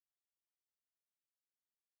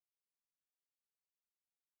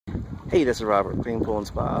Hey, this is Robert, Green Pool and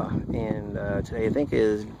Spa, and today I think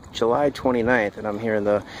is July 29th, and I'm here in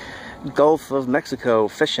the Gulf of Mexico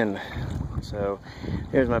fishing. So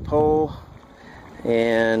here's my pole,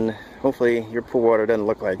 and hopefully your pool water doesn't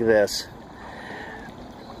look like this,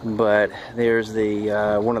 but there's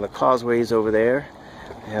the one of the causeways over there.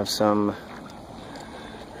 I have some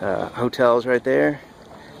hotels right there,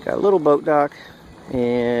 got a little boat dock,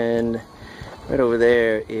 and right over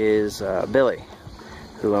there is Billy,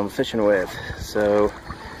 who I'm fishing with. So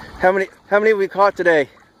how many have we caught today?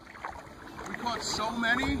 We caught so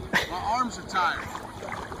many, my arms are tired.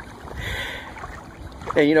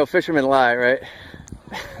 And you know fishermen lie, right?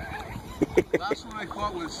 Last one I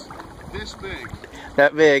caught was this big.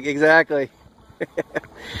 That big, exactly.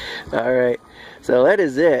 All right, so that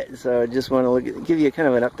is it. So I just want to give you kind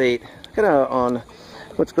of an update on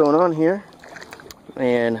what's going on here.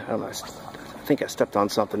 And I don't know, I think I stepped on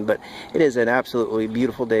something, but it is an absolutely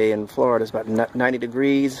beautiful day in Florida. It's about 90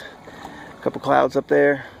 degrees, a couple clouds up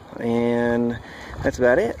there, and that's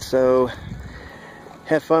about it. So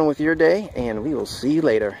have fun with your day, and we will see you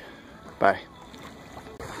later. Bye.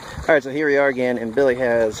 Alright, so here we are again, and Billy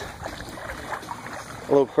has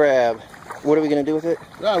a little crab. What are we going to do with it?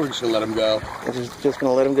 Oh, we're just going to let him go. We're just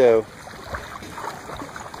going to let him go.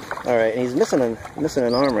 Alright, and he's missing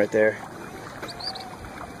an arm right there.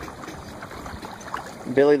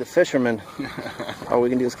 Billy the fisherman. All we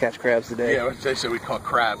can do is catch crabs today. Yeah, they said we caught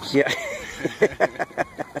crabs. Yeah.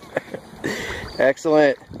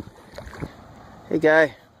 Excellent. Hey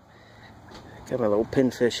guy, got my little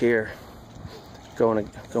pinfish here. Going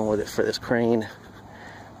with it for this crane.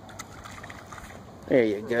 There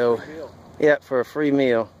you go. Yep, for a free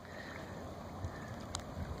meal.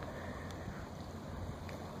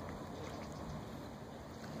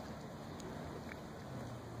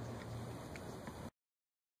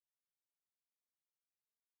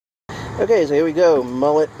 Okay, so here we go.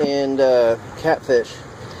 Mullet and catfish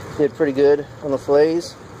did pretty good on the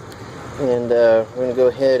fillets, and we're going to go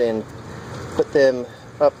ahead and put them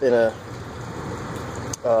up in a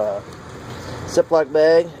Ziploc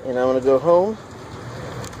bag, and I'm going to go home.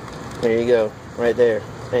 There you go, right there,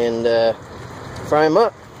 and fry them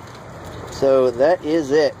up. So that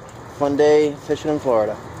is it. Fun day fishing in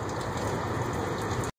Florida.